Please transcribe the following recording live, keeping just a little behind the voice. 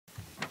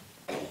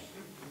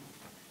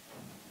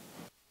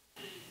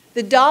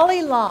The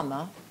Dalai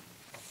Lama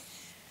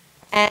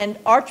and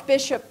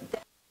Archbishop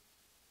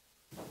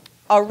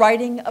are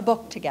writing a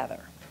book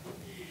together.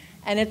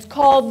 And it's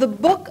called The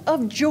Book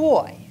of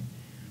Joy,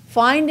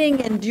 Finding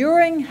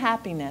Enduring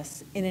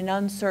Happiness in an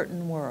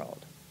Uncertain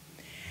World.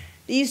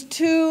 These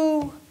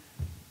two,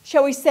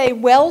 shall we say,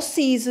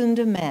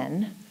 well-seasoned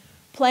men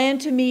plan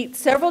to meet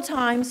several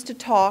times to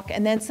talk,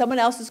 and then someone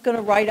else is going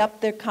to write up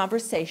their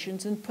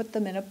conversations and put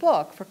them in a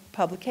book for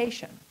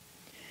publication.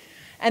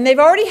 And they've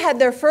already had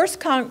their first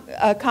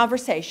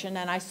conversation,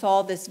 and I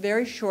saw this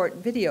very short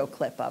video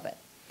clip of it.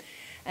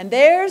 And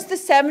there's the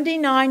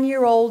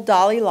 79-year-old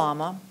Dalai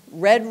Lama,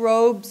 red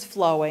robes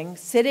flowing,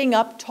 sitting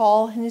up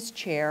tall in his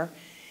chair,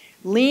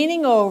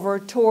 leaning over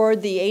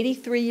toward the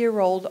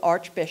 83-year-old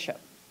Archbishop.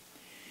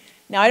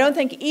 Now, I don't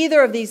think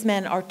either of these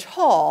men are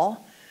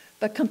tall,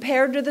 but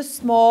compared to the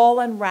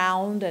small and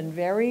round and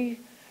very,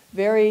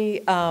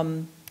 very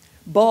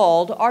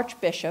bald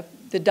Archbishop,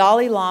 the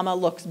Dalai Lama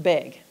looks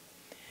big.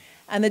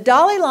 And the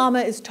Dalai Lama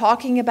is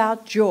talking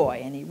about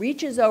joy, and he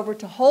reaches over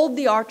to hold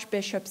the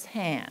Archbishop's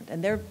hand.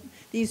 And they're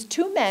these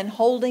two men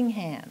holding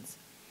hands,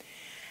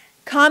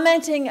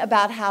 commenting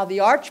about how the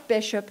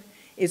Archbishop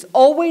is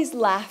always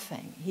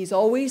laughing. He's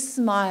always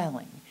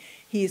smiling.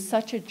 He is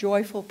such a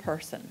joyful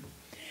person.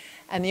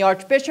 And the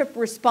Archbishop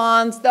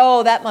responds,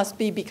 "Oh, that must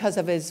be because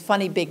of his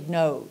funny big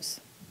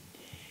nose."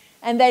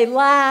 And they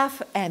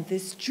laugh, and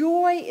this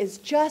joy is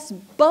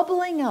just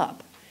bubbling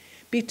up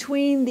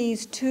between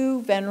these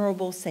two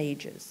venerable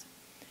sages.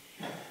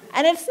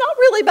 And it's not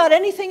really about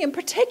anything in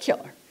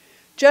particular,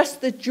 just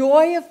the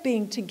joy of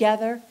being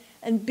together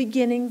and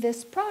beginning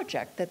this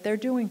project that they're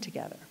doing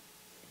together.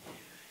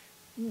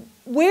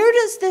 Where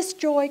does this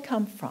joy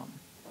come from?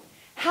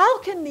 How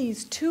can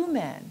these two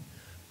men,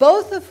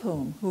 both of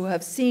whom who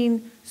have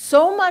seen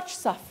so much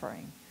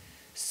suffering,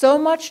 so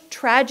much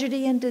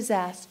tragedy and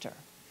disaster,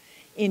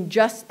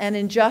 and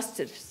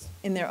injustice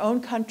in their own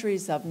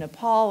countries of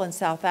Nepal and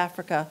South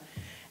Africa,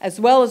 as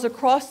well as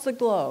across the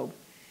globe,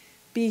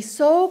 be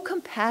so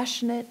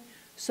compassionate,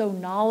 so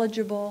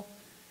knowledgeable,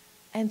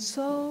 and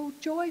so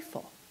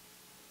joyful?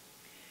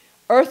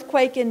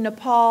 Earthquake in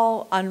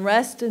Nepal,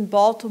 unrest in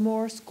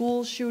Baltimore,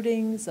 school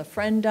shootings, a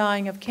friend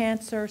dying of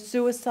cancer,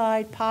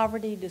 suicide,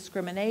 poverty,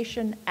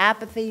 discrimination,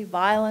 apathy,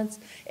 violence,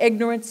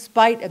 ignorance,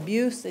 spite,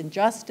 abuse,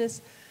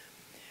 injustice.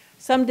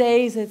 Some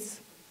days it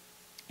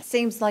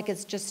seems like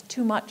it's just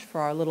too much for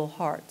our little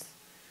hearts.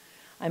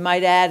 I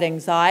might add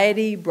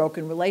anxiety,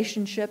 broken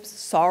relationships,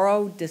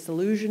 sorrow,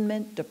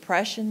 disillusionment,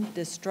 depression,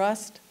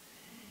 distrust.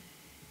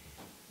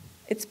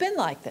 It's been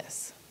like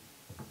this.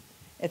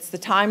 It's the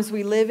times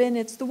we live in,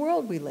 it's the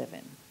world we live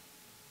in.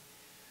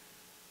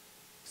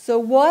 So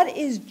what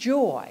is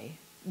joy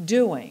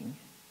doing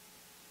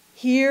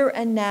here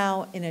and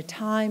now in a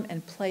time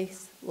and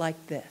place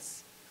like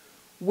this?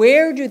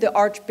 Where do the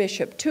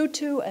Archbishop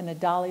Tutu and the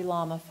Dalai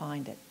Lama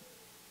find it?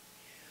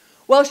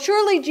 Well,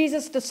 surely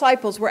Jesus'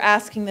 disciples were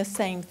asking the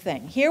same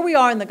thing. Here we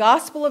are in the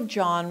Gospel of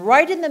John,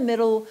 right in the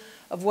middle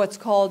of what's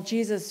called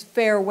Jesus'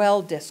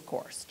 farewell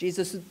discourse,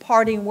 Jesus'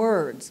 parting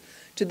words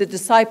to the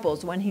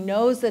disciples when he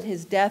knows that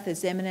his death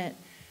is imminent.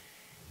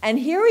 And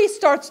here he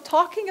starts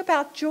talking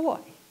about joy.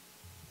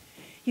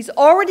 He's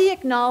already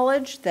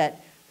acknowledged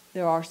that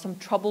there are some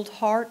troubled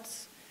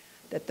hearts,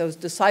 that those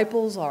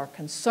disciples are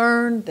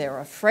concerned, they're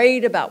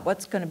afraid about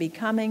what's going to be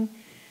coming.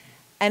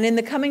 And in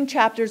the coming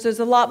chapters, there's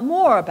a lot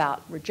more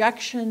about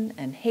rejection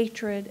and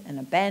hatred and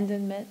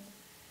abandonment,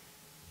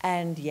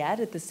 and yet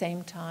at the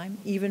same time,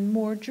 even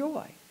more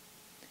joy.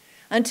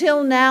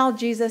 Until now,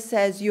 Jesus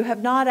says, "You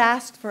have not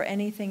asked for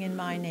anything in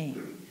my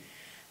name.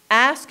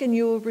 Ask and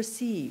you will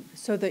receive,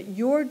 so that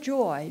your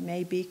joy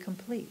may be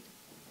complete."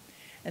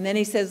 And then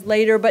he says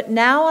later, "But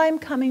now I'm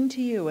coming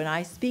to you, and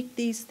I speak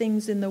these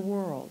things in the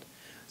world,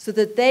 so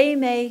that they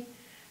may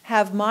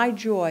have my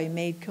joy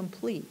made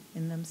complete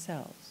in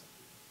themselves."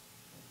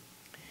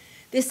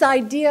 This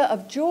idea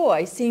of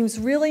joy seems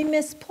really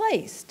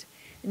misplaced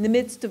in the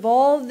midst of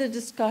all the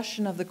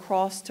discussion of the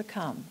cross to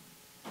come.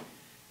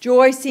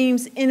 Joy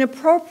seems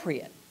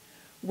inappropriate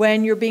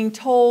when you're being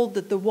told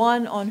that the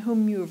one on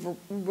whom you've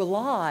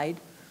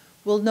relied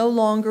will no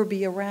longer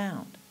be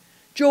around.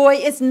 Joy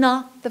is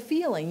not the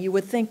feeling you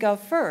would think of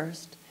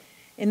first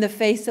in the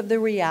face of the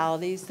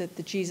realities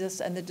that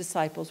Jesus and the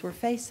disciples were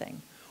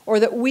facing, or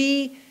that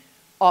we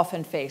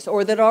often face,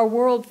 or that our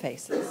world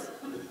faces.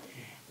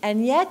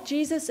 And yet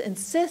Jesus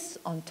insists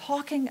on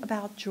talking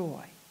about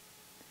joy.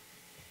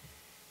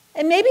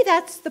 And maybe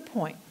that's the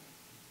point,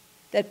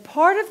 that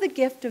part of the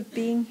gift of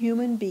being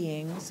human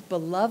beings,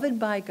 beloved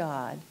by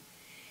God,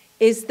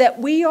 is that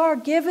we are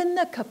given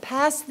the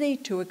capacity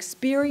to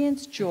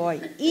experience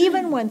joy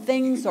even when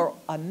things are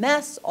a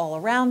mess all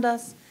around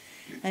us,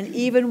 and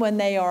even when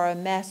they are a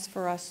mess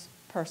for us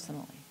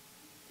personally.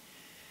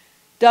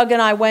 Doug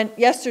and I went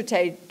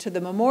yesterday to the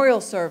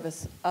memorial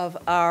service of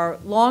our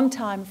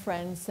longtime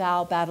friend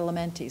Sal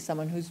Badalamenti,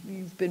 someone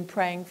you've been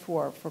praying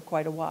for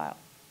quite a while.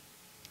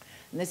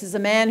 And this is a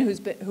man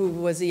who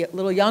was a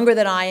little younger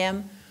than I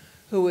am,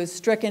 who was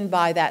stricken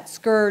by that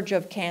scourge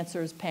of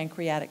cancers,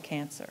 pancreatic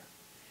cancer.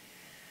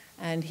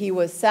 And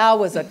Sal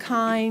was a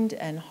kind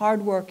and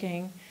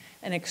hardworking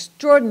and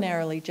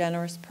extraordinarily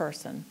generous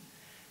person,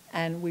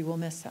 and we will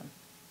miss him.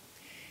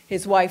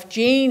 His wife,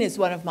 Jean, is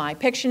one of my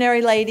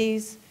Pictionary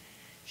ladies.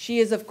 She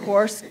is, of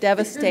course,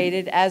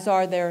 devastated, as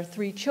are their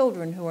 3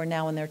 children who are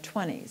now in their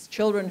 20s,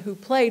 children who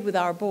played with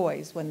our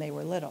boys when they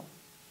were little.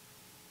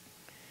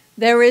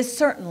 There is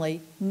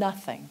certainly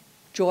nothing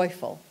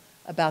joyful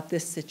about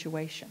this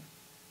situation.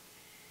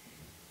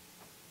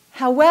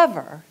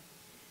 However,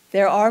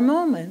 there are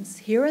moments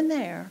here and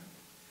there,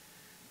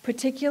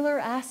 particular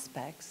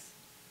aspects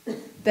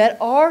that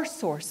are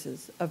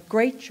sources of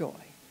great joy.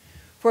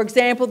 For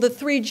example, the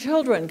 3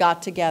 children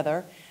got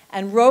together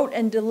and wrote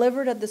and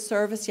delivered at the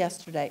service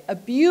yesterday a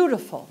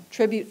beautiful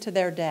tribute to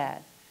their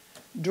dad,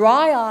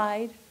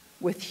 dry-eyed,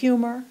 with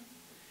humor,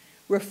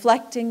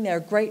 reflecting their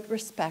great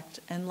respect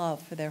and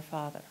love for their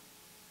father.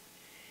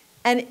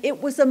 And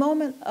it was a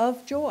moment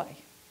of joy.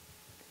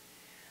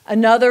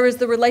 Another is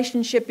the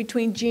relationship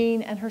between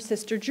Jean and her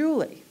sister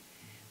Julie.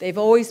 They've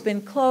always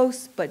been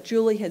close, but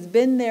Julie has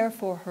been there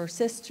for her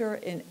sister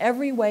in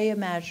every way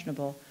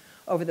imaginable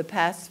over the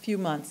past few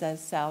months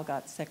as Sal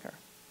got sicker.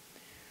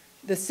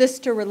 The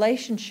sister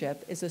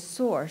relationship is a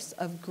source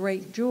of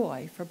great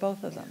joy for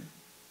both of them.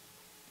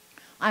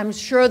 I'm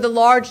sure the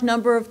large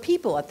number of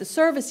people at the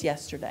service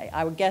yesterday,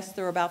 I would guess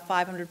there were about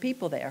 500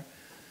 people there,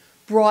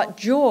 brought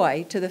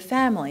joy to the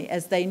family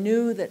as they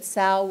knew that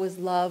Sal was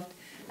loved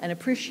and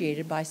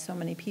appreciated by so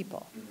many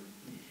people.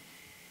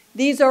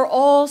 These are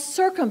all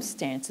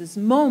circumstances,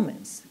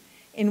 moments,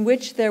 in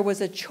which there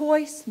was a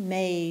choice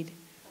made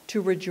to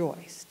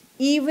rejoice,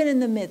 even in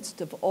the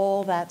midst of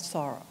all that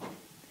sorrow.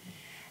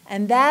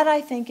 And that,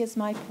 I think, is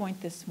my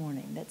point this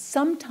morning, that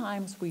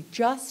sometimes we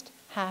just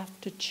have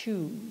to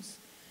choose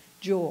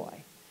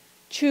joy,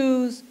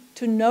 choose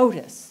to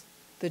notice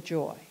the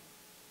joy.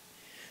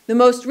 The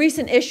most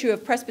recent issue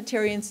of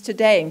Presbyterians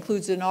Today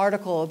includes an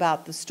article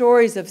about the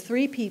stories of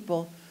 3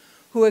 people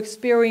who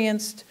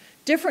experienced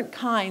different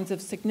kinds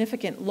of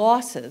significant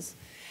losses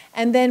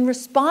and then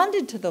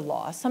responded to the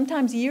loss,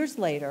 sometimes years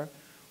later,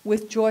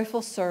 with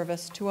joyful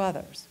service to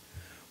others.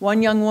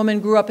 One young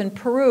woman grew up in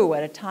Peru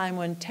at a time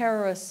when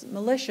terrorist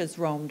militias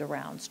roamed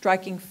around,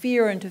 striking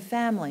fear into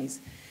families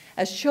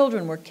as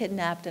children were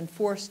kidnapped and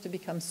forced to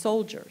become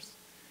soldiers.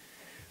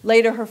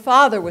 Later, her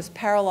father was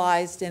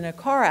paralyzed in a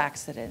car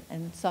accident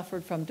and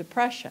suffered from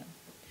depression.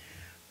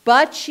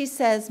 But, she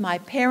says, my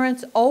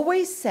parents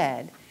always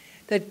said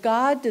that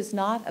God does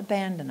not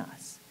abandon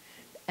us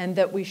and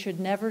that we should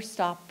never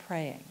stop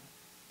praying.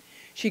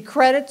 She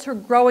credits her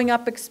growing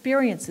up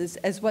experiences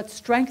as what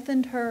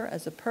strengthened her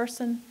as a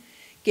person,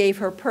 gave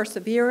her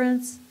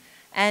perseverance,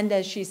 and,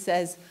 as she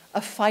says,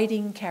 a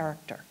fighting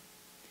character.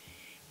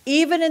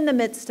 Even in the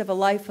midst of a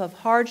life of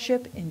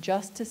hardship,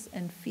 injustice,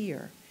 and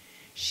fear,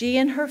 she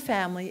and her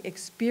family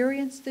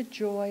experienced the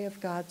joy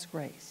of God's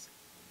grace.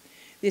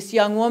 This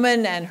young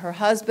woman and her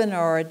husband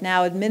are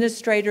now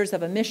administrators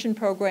of a mission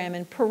program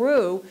in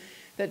Peru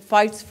that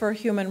fights for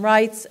human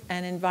rights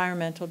and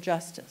environmental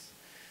justice.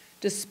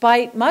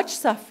 Despite much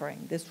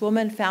suffering, this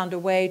woman found a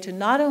way to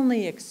not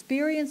only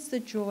experience the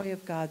joy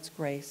of God's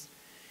grace,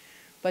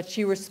 but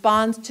she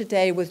responds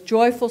today with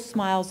joyful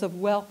smiles of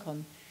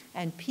welcome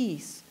and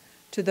peace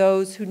to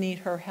those who need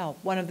her help.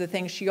 One of the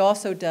things she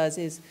also does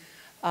is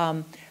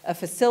a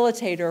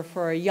facilitator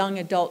for a young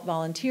adult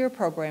volunteer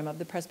program of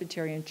the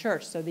Presbyterian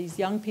Church. So these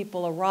young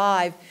people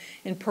arrive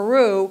in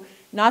Peru,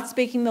 not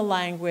speaking the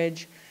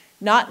language,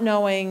 not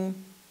knowing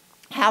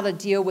how to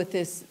deal with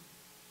this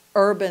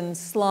urban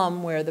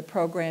slum where the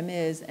program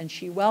is, and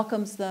she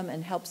welcomes them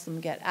and helps them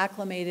get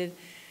acclimated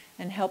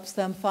and helps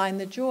them find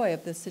the joy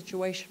of the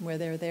situation where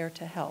they're there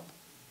to help.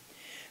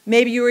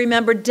 Maybe you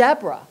remember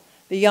Deborah,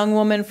 the young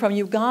woman from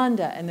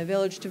Uganda and the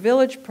Village to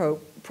Village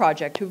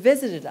project who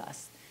visited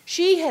us.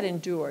 She had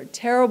endured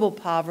terrible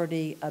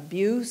poverty,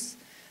 abuse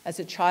as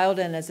a child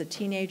and as a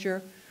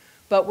teenager,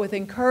 but with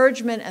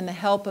encouragement and the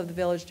help of the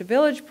Village to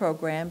Village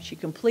program, she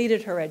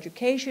completed her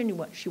education,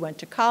 she went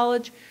to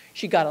college,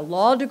 she got a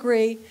law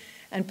degree,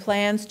 and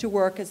plans to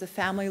work as a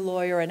family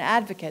lawyer and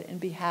advocate in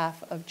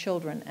behalf of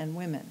children and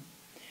women.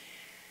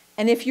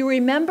 And if you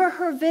remember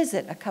her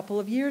visit a couple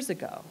of years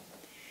ago,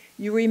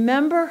 you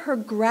remember her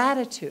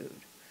gratitude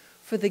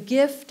for the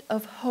gift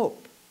of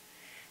hope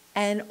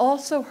and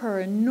also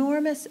her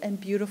enormous and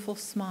beautiful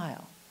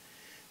smile,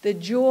 the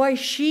joy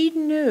she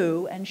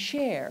knew and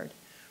shared,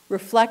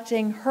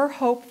 reflecting her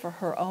hope for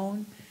her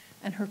own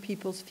and her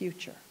people's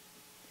future.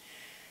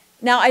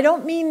 Now, I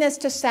don't mean this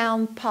to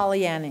sound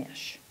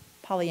Pollyanna-ish,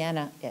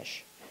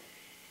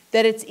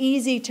 that it's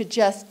easy to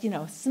just,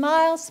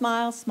 smile,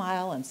 smile,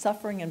 smile, and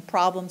suffering and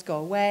problems go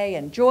away,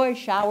 and joy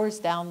showers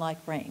down like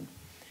rain.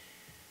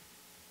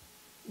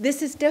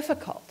 This is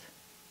difficult.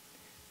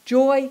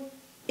 Joy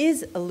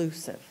is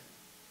elusive.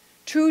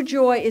 True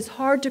joy is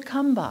hard to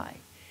come by,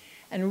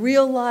 and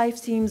real life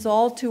seems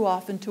all too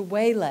often to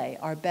waylay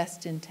our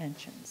best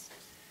intentions.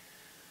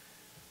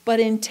 But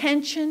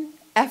intention,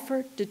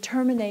 effort,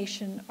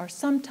 determination are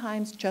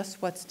sometimes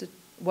just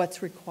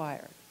what's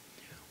required.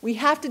 We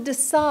have to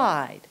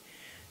decide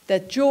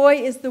that joy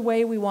is the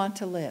way we want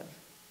to live,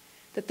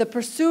 that the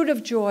pursuit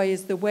of joy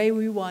is the way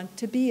we want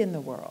to be in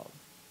the world.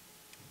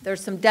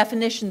 There's some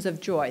definitions of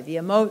joy. The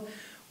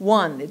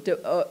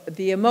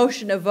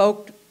emotion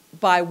evoked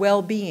by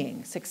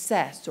well-being,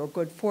 success, or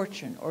good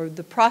fortune, or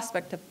the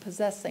prospect of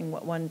possessing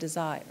what one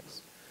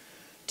desires.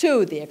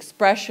 2, the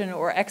expression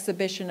or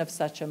exhibition of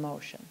such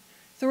emotion.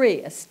 3,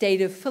 a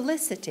state of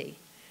felicity.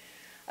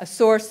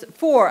 4,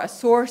 a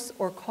source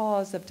or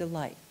cause of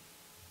delight.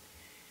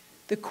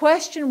 The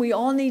question we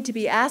all need to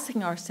be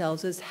asking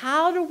ourselves is,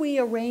 how do we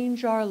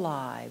arrange our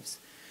lives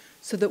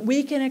so that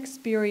we can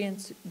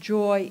experience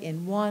joy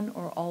in one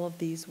or all of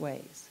these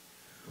ways?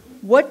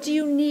 What do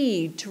you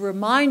need to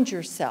remind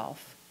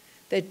yourself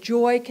that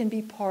joy can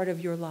be part of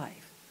your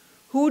life?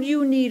 Who do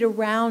you need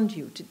around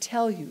you to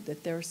tell you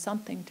that there is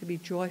something to be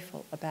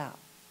joyful about?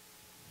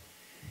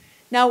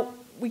 Now,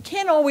 we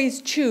can't always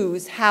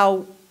choose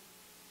how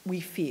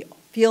we feel.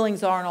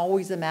 Feelings aren't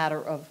always a matter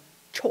of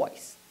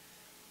choice.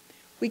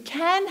 We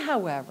can,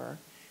 however,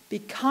 be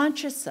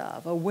conscious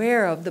of,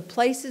 aware of the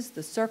places,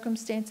 the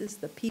circumstances,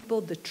 the people,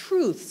 the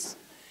truths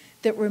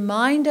that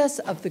remind us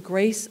of the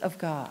grace of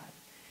God,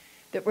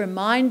 that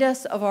remind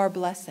us of our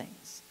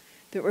blessings,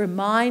 that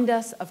remind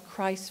us of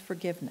Christ's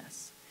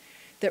forgiveness,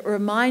 that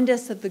remind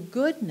us of the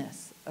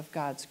goodness of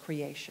God's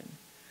creation,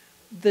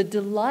 the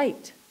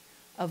delight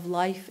of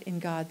life in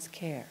God's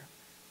care,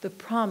 the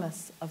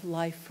promise of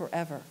life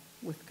forever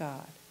with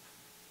God.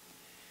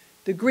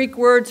 The Greek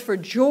words for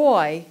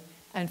joy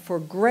and for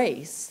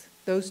grace,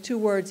 those two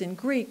words in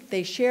Greek,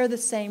 they share the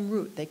same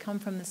root. They come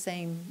from the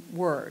same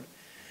word,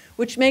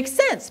 which makes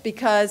sense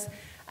because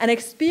an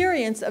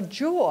experience of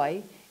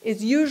joy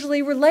is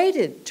usually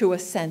related to a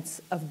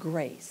sense of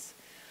grace,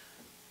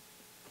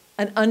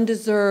 an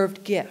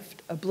undeserved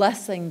gift, a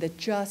blessing that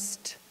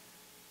just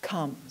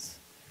comes.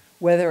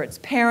 Whether it's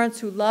parents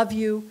who love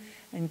you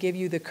and give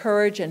you the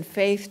courage and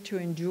faith to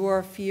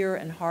endure fear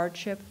and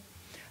hardship,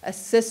 a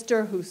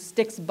sister who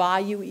sticks by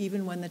you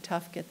even when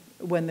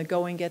the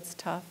going gets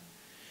tough,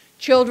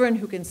 children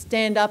who can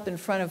stand up in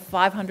front of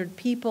 500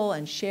 people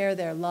and share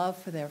their love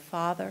for their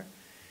father,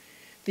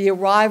 the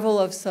arrival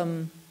of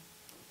some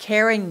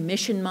caring,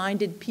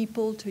 mission-minded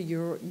people to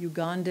your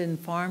Ugandan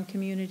farm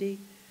community,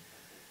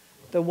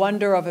 the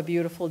wonder of a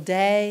beautiful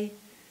day,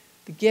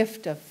 the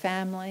gift of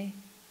family,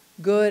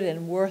 good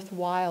and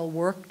worthwhile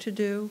work to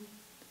do,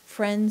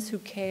 friends who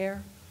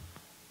care.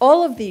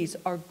 All of these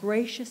are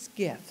gracious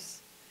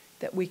gifts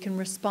that we can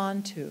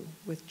respond to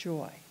with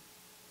joy.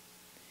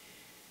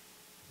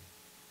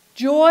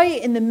 Joy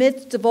in the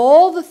midst of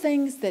all the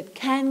things that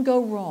can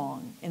go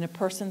wrong in a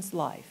person's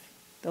life,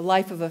 the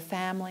life of a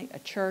family, a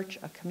church,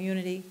 a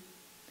community.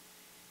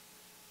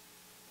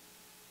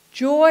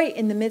 Joy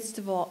in the midst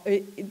of all,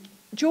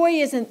 joy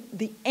isn't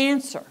the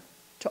answer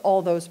to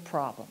all those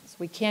problems.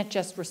 We can't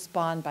just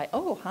respond by,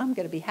 oh, I'm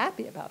going to be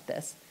happy about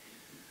this.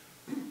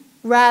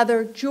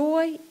 Rather,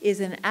 joy is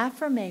an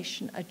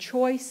affirmation, a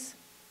choice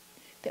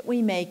that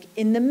we make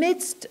in the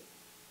midst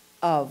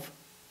of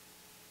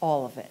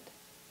all of it.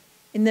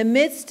 In the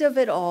midst of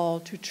it all,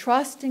 to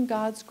trust in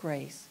God's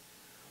grace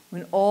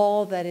when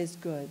all that is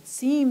good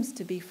seems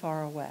to be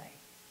far away.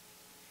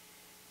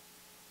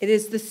 It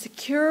is the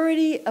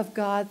security of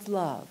God's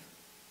love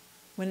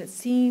when it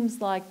seems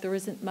like there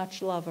isn't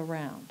much love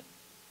around.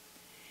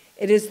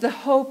 It is the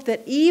hope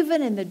that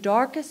even in the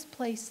darkest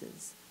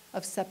places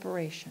of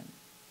separation,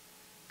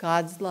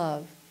 God's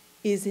love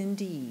is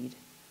indeed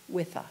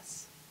with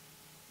us.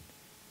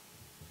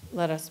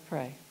 Let us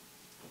pray.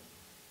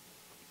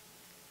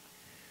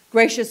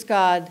 Gracious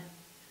God,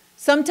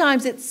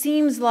 sometimes it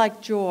seems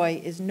like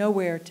joy is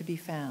nowhere to be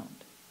found.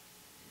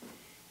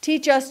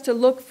 Teach us to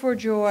look for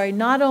joy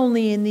not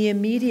only in the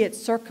immediate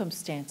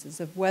circumstances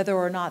of whether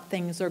or not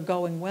things are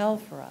going well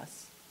for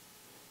us.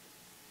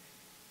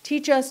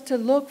 Teach us to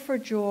look for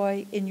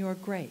joy in your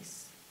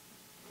grace,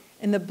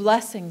 in the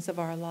blessings of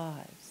our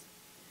lives,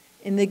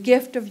 in the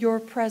gift of your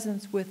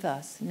presence with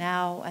us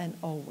now and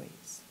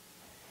always.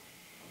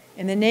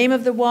 In the name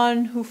of the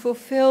one who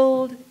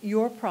fulfilled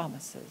your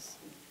promises,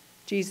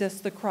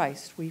 Jesus the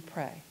Christ, we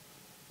pray.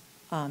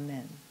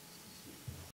 Amen.